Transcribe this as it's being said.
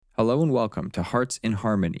Hello and welcome to Hearts in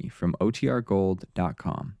Harmony from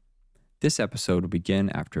OTRGold.com. This episode will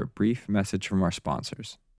begin after a brief message from our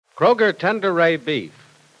sponsors. Kroger Tender Ray Beef,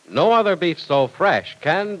 no other beef so fresh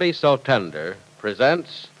can be so tender,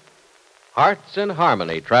 presents Hearts in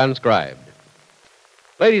Harmony, transcribed.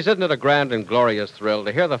 Ladies, isn't it a grand and glorious thrill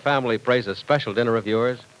to hear the family praise a special dinner of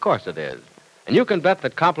yours? Of course it is. And you can bet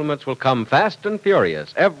that compliments will come fast and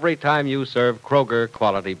furious every time you serve Kroger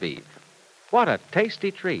quality beef. What a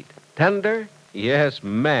tasty treat. Tender? Yes,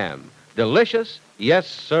 ma'am. Delicious? Yes,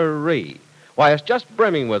 sirree. Why, it's just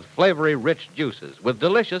brimming with flavory, rich juices, with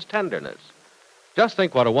delicious tenderness. Just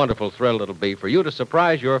think what a wonderful thrill it'll be for you to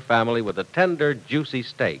surprise your family with a tender, juicy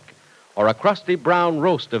steak, or a crusty brown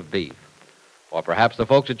roast of beef. Or perhaps the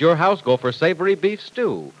folks at your house go for savory beef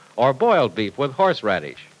stew, or boiled beef with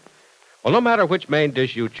horseradish. Well, no matter which main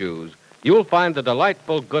dish you choose, you'll find the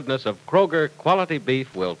delightful goodness of Kroger quality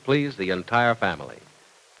beef will please the entire family.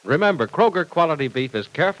 Remember, Kroger quality beef is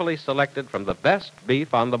carefully selected from the best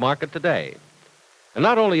beef on the market today. And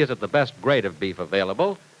not only is it the best grade of beef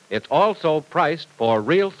available, it's also priced for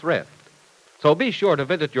real thrift. So be sure to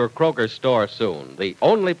visit your Kroger store soon, the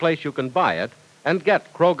only place you can buy it, and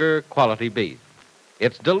get Kroger quality beef.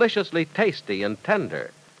 It's deliciously tasty and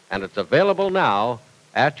tender, and it's available now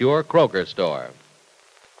at your Kroger store.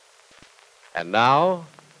 And now,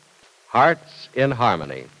 Hearts in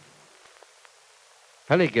Harmony.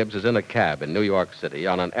 Penny Gibbs is in a cab in New York City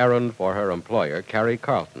on an errand for her employer, Carrie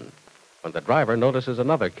Carlton, when the driver notices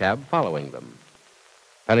another cab following them.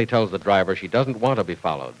 Penny tells the driver she doesn't want to be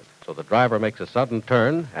followed, so the driver makes a sudden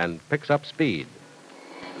turn and picks up speed.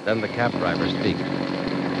 And then the cab driver speaks.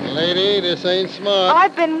 Lady, this ain't smart.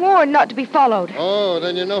 I've been warned not to be followed. Oh,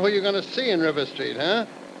 then you know who you're going to see in River Street, huh?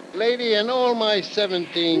 Lady, in all my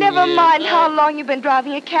 17 Never years... mind how long you've been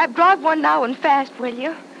driving a cab. Drive one now and fast, will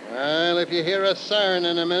you? Well, if you hear a siren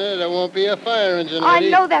in a minute, there won't be a fire engine, I lady.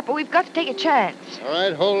 know that, but we've got to take a chance. All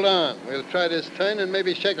right, hold on. We'll try this turn and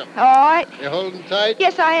maybe shake 'em. All right. You holding tight?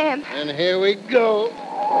 Yes, I am. And here we go.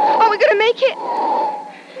 Are we going to make it?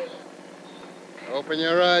 Open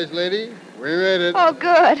your eyes, lady. We made it. Oh,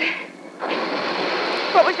 good.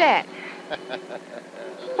 What was that?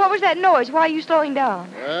 What was that noise? Why are you slowing down?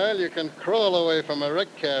 Well, you can crawl away from a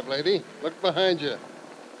wrecked cab, lady. Look behind you.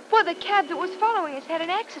 Well, the cab that was following us had an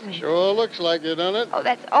accident. Sure looks like you done it. Oh,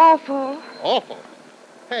 that's awful. Awful.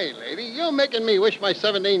 Hey, lady, you're making me wish my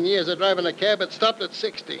 17 years of driving a cab had stopped at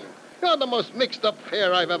 16. You're the most mixed-up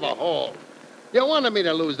fare I've ever hauled. You wanted me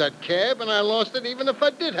to lose that cab, and I lost it even if I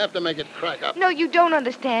did have to make it crack up. No, you don't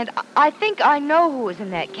understand. I think I know who was in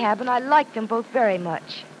that cab, and I like them both very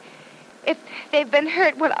much. If they've been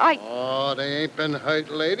hurt, well, Oh, they ain't been hurt,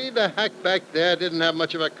 lady. The hack back there didn't have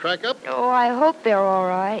much of a crack-up. Oh, I hope they're all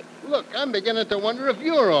right. Look, I'm beginning to wonder if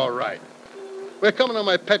you're all right. We're coming to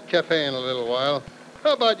my pet cafe in a little while.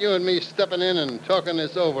 How about you and me stepping in and talking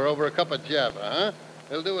this over a cup of java, huh?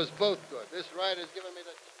 It'll do us both good. This ride has given me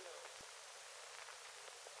the...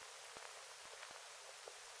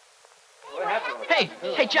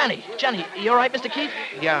 Hey, Johnny, you all right, Mr. Keith?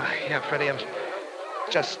 Yeah, Freddie, I'm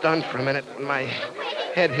just stunned for a minute when my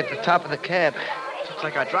head hit the top of the cab. Looks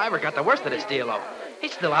like our driver got the worst of this deal, though.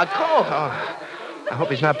 He's still out cold. Oh, I hope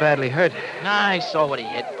he's not badly hurt. Nah, I saw what he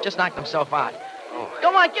hit. Just knocked himself out.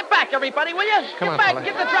 Go on, get back, everybody, will you? Come get on, back fella. and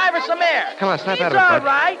give the driver some air. Come on, snap He's out of it, all bud.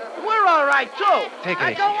 right. We're all right, too. Take it Now,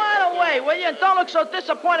 easy. go on away, will you? And don't look so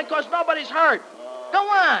disappointed because nobody's hurt. Go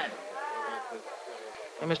on.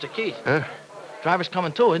 Hey, Mr. Keith. Huh? Driver's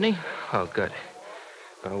coming, too, isn't he? Oh, good.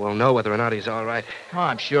 Well, we'll know whether or not he's all right. Oh,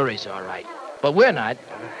 I'm sure he's all right. But we're not.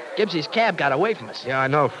 Gibbsy's cab got away from us. Yeah, I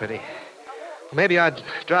know, Freddie. Maybe our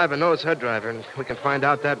driver knows her driver, and we can find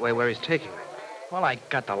out that way where he's taking her. Well, I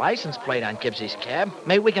got the license plate on Gibbsy's cab.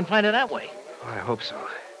 Maybe we can find it that way. Oh, I hope so.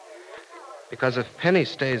 Because if Penny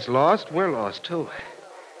stays lost, we're lost, too.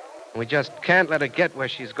 And we just can't let her get where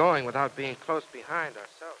she's going without being close behind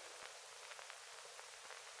ourselves.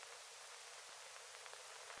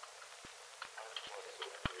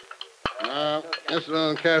 This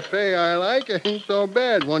little cafe I like ain't so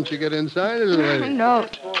bad once you get inside, is it, lady? No,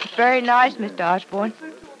 it's very nice, Mr. Osborne.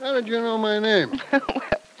 How did you know my name? Well,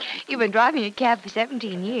 you've been driving a cab for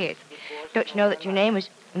 17 years. Don't you know that your name is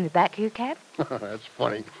in the back of your cab? That's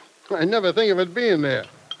funny. I never think of it being there,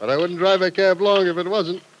 but I wouldn't drive a cab long if it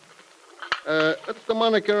wasn't. What's the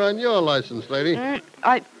moniker on your license, lady?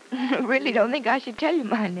 I really don't think I should tell you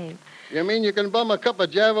my name. You mean you can bum a cup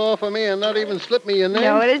of java off of me and not even slip me your name?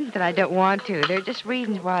 No, it isn't that I don't want to. There are just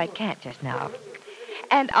reasons why I can't just now.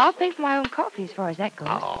 And I'll pay for my own coffee as far as that goes.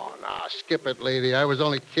 Oh, no, skip it, lady. I was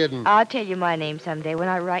only kidding. I'll tell you my name someday when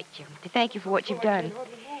I write you to thank you for what you've done.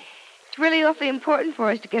 It's really awfully important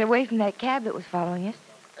for us to get away from that cab that was following us.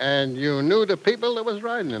 And you knew the people that was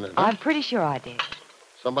riding in it, huh? I'm pretty sure I did.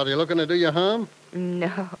 Somebody looking to do you harm?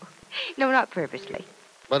 No. No, not purposely.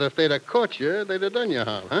 But if they'd have caught you, they'd have done you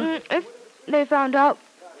harm, huh? If they found out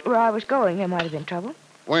where I was going, there might have been trouble.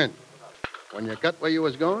 When? When you got where you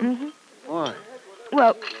was going? Mm-hmm. Why?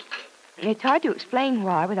 Well, it's hard to explain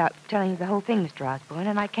why without telling you the whole thing, Mr. Osborne,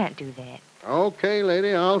 and I can't do that. Okay,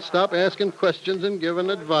 lady, I'll stop asking questions and giving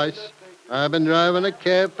advice. I've been driving a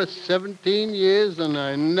cab for 17 years, and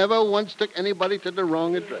I never once took anybody to the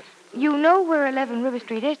wrong address. You know where 11 River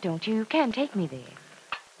Street is, don't you? You can't take me there.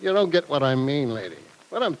 You don't get what I mean, lady.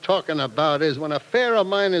 What I'm talking about is when a fare of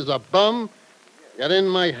mine is a bum, get in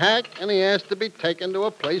my hack, and he has to be taken to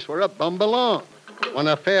a place where a bum belongs. When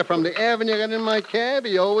a fare from the Avenue got in my cab,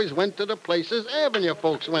 he always went to the places Avenue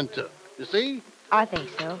folks went to. You see? I think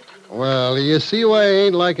so. Well, you see why I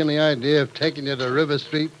ain't liking the idea of taking you to River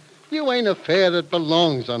Street? You ain't a fare that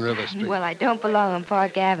belongs on River Street. Well, I don't belong on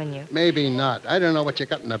Park Avenue. Maybe not. I don't know what you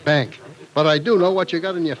got in the bank. But I do know what you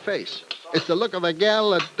got in your face. It's the look of a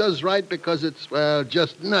gal that does right because it's, well,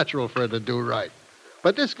 just natural for her to do right.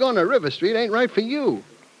 But this going to River Street ain't right for you.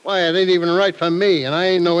 Why, it ain't even right for me, and I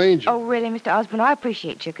ain't no angel. Oh, really, Mr. Osborne, I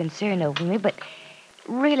appreciate your concern over me, but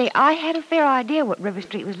really, I had a fair idea what River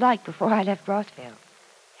Street was like before I left Rossville.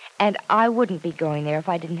 And I wouldn't be going there if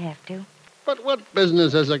I didn't have to. But what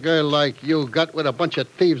business has a girl like you got with a bunch of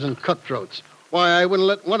thieves and cutthroats? Why, I wouldn't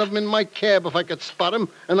let one of them in my cab if I could spot them,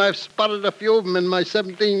 and I've spotted a few of them in my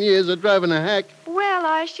 17 years of driving a hack. Well,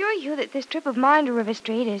 I assure you that this trip of mine to River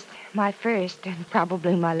Street is my first and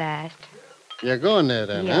probably my last. You're going there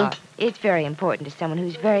then, Yeah, huh? it's very important to someone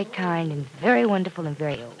who's very kind and very wonderful and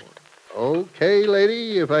very old. Okay,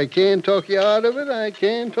 lady, if I can't talk you out of it, I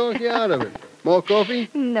can't talk you out of it. More coffee?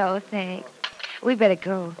 No, thanks. We better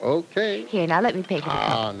go. Okay. Here, now let me pay for the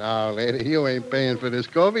coffee. Oh, now, lady, you ain't paying for this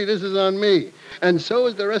coffee. This is on me. And so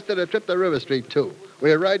is the rest of the trip to River Street, too.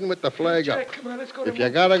 We're riding with the flag up. Come on, let's go If you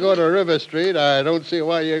gotta go to River Street, I don't see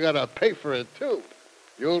why you gotta pay for it, too.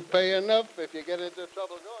 You'll pay enough if you get into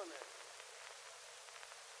trouble going there.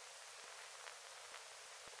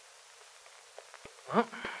 Well,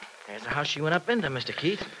 there's the house she went up into, Mr.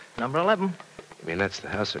 Keith. Number 11. You mean that's the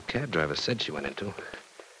house her cab driver said she went into?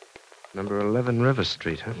 Number 11 River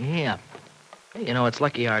Street, huh? Yeah. Hey, you know, it's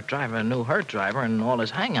lucky our driver knew her driver and all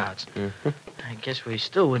his hangouts. Mm-hmm. I guess we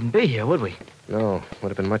still wouldn't be here, would we? No, would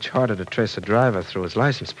have been much harder to trace the driver through his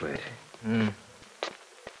license plate. Hmm.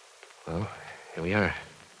 Well, here we are.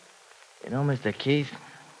 You know, Mr. Keith,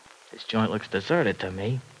 this joint looks deserted to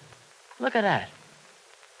me. Look at that.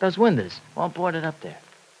 Those windows, all boarded up there.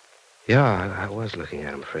 Yeah, I was looking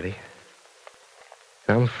at him, Freddie.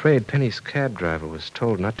 I'm afraid Penny's cab driver was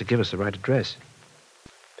told not to give us the right address.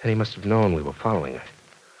 Penny must have known we were following her.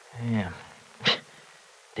 Yeah.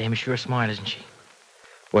 Dame is sure smart, isn't she?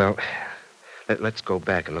 Well, let's go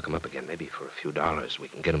back and look him up again. Maybe for a few dollars we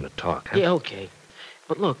can get him to talk, huh? Yeah, okay.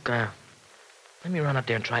 But look, let me run up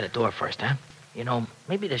there and try the door first, huh? You know,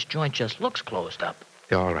 maybe this joint just looks closed up.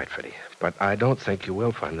 Yeah, all right, Freddie. But I don't think you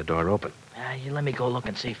will find the door open. You let me go look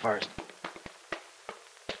and see first.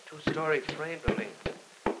 Two-story frame building.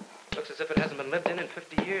 Looks as if it hasn't been lived in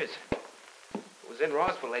 50 years. If it was in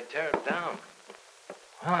Roswell, they'd tear it down.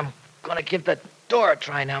 Well, I'm gonna give the door a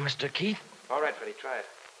try now, Mr. Keith. All right, Freddie, try it.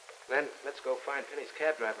 Then let's go find Penny's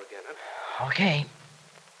cab driver again, huh? Okay.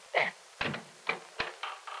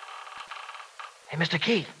 Hey, Mr.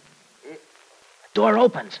 Keith. Hmm? The door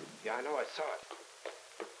opens. Yeah, I know. I saw it.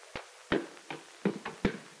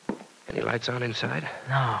 Any lights on inside?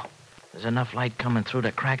 No. There's enough light coming through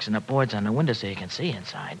the cracks in the boards on the window so you can see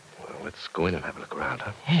inside. Well, let's go in and have a look around,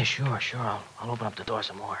 huh? Yeah, sure. I'll open up the door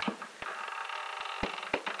some more.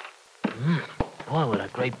 Boy, what a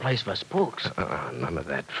great place for spooks. None of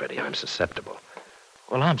that, Freddie. I'm susceptible.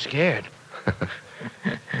 Well, I'm scared.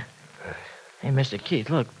 Hey, Mr. Keith,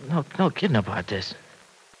 look, no kidding about this.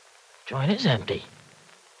 Joint is empty.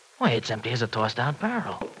 Why, it's empty as a tossed-out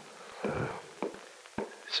barrel.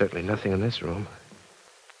 Certainly nothing in this room.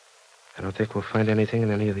 I don't think we'll find anything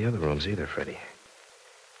in any of the other rooms either, Freddie.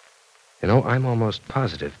 You know, I'm almost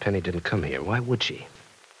positive Penny didn't come here. Why would she?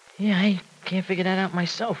 Yeah, I can't figure that out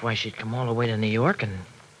myself, why she'd come all the way to New York and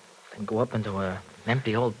then go up into an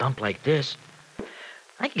empty old dump like this.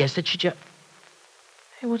 I guess that she just...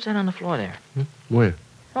 Hey, what's that on the floor there? Where?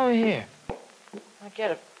 Over here. I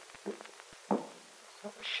get it.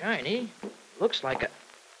 Something shiny. Looks like a...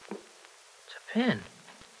 It's a pin.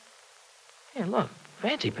 Here, look.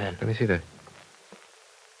 Fancy pin. Let me see that.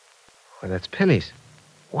 Why, that's Penny's.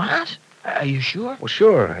 What? Are you sure? Well,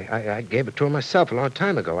 sure. I gave it to her myself a long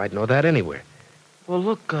time ago. I'd know that anywhere. Well,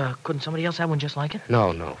 look, couldn't somebody else have one just like it?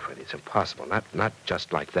 No, Freddie, it's impossible. Not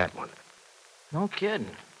just like that one. No kidding.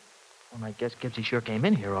 Well, I guess Gibbsy sure came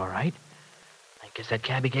in here all right. I guess that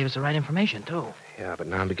cabbie gave us the right information, too. Yeah, but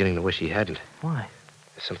now I'm beginning to wish he hadn't. Why?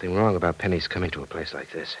 There's something wrong about Penny's coming to a place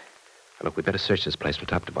like this. Now, look, we better search this place from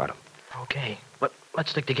top to bottom. Okay, but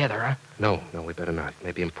let's stick together, huh? No, we better not. It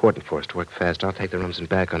may be important for us to work fast. I'll take the rooms and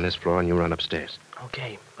back on this floor, and you run upstairs.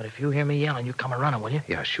 Okay, but if you hear me yelling, you come a running, will you?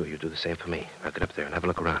 Yeah, sure, you do the same for me. I'll get up there and have a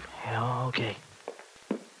look around. Yeah, okay.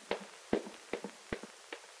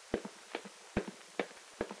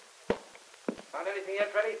 Found anything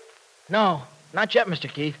yet, Freddie? No, not yet,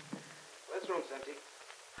 Mr. Keith. This room's empty.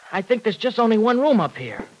 I think there's just only one room up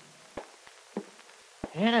here.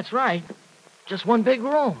 Yeah, that's right. Just one big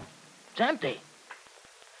room. It's empty.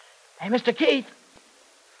 Hey, Mr. Keith.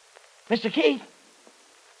 Mr. Keith.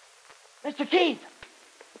 Mr. Keith.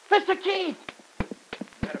 Mr. Keith.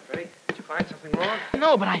 Matter, Freddie? Did you find something wrong?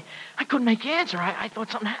 No, but I couldn't make you answer. I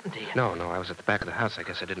thought something happened to you. No, I was at the back of the house. I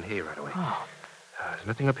guess I didn't hear you right away. Oh, There's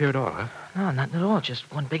nothing up here at all, huh? no, nothing at all.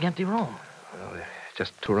 Just one big empty room. Well, there's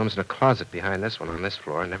just 2 rooms and a closet behind this one on this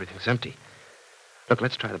floor, and everything's empty. Look,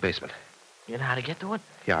 let's try the basement. You know how to get to it?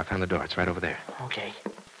 Yeah, I found the door. It's right over there. Okay.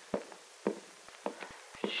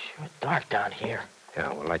 Sure dark down here.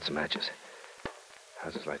 Yeah, we'll light some matches.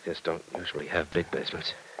 Houses like this don't usually have big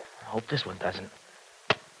basements. I hope this one doesn't.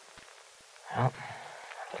 Well,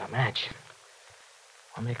 I got a match.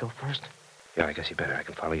 Want me to go first? Yeah, I guess you better. I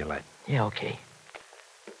can follow your light. Yeah, okay.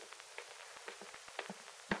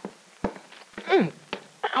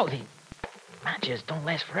 Ow, the matches don't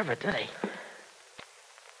last forever, do they?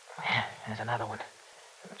 Yeah, there's another one.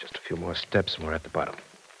 Just a few more steps and we're at the bottom.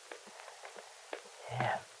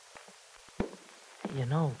 Yeah. You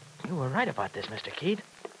know, you were right about this, Mr. Keith.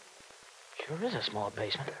 Sure is a small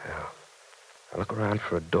basement. Yeah. I'll look around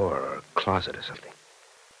for a door or a closet or something.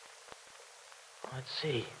 Let's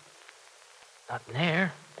see. Nothing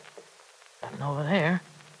there. Nothing over there.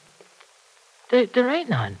 There ain't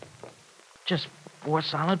none. Just 4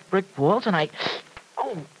 solid brick walls, and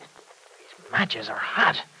Oh, these matches are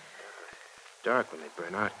hot. Dark when they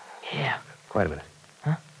burn out. Yeah. Quite a minute.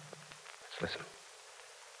 Huh? Let's listen.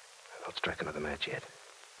 Don't strike another match yet.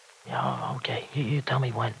 Yeah, okay. You tell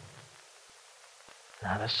me when.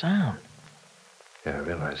 Not a sound. Yeah, I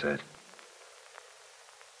realize that.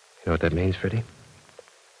 You know what that means, Freddie?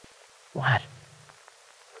 What?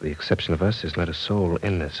 With the exception of us, there's not a soul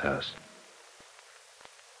in this house.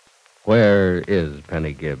 Where is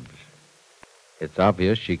Penny Gibbs? It's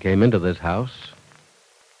obvious she came into this house,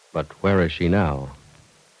 but where is she now?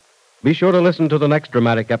 Be sure to listen to the next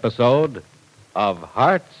dramatic episode of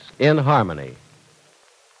Hearts in Harmony.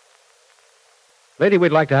 Lady,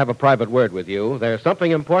 we'd like to have a private word with you. There's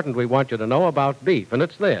something important we want you to know about beef, and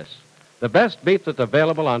it's this. The best beef that's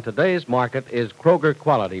available on today's market is Kroger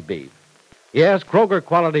quality beef. Yes, Kroger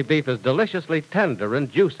quality beef is deliciously tender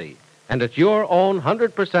and juicy, and it's your own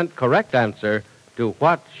 100% correct answer to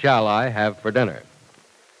what shall I have for dinner.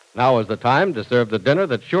 Now is the time to serve the dinner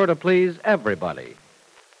that's sure to please everybody.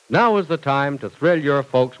 Now is the time to thrill your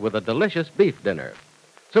folks with a delicious beef dinner.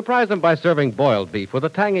 Surprise them by serving boiled beef with a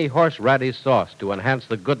tangy horseradish sauce to enhance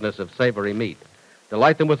the goodness of savory meat.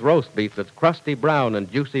 Delight them with roast beef that's crusty brown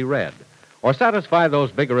and juicy red. Or satisfy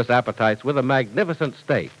those vigorous appetites with a magnificent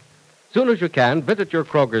steak. Soon as you can, visit your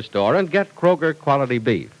Kroger store and get Kroger quality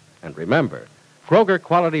beef. And remember, Kroger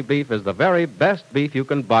quality beef is the very best beef you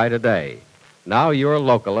can buy today. Now your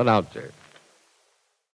local announcer.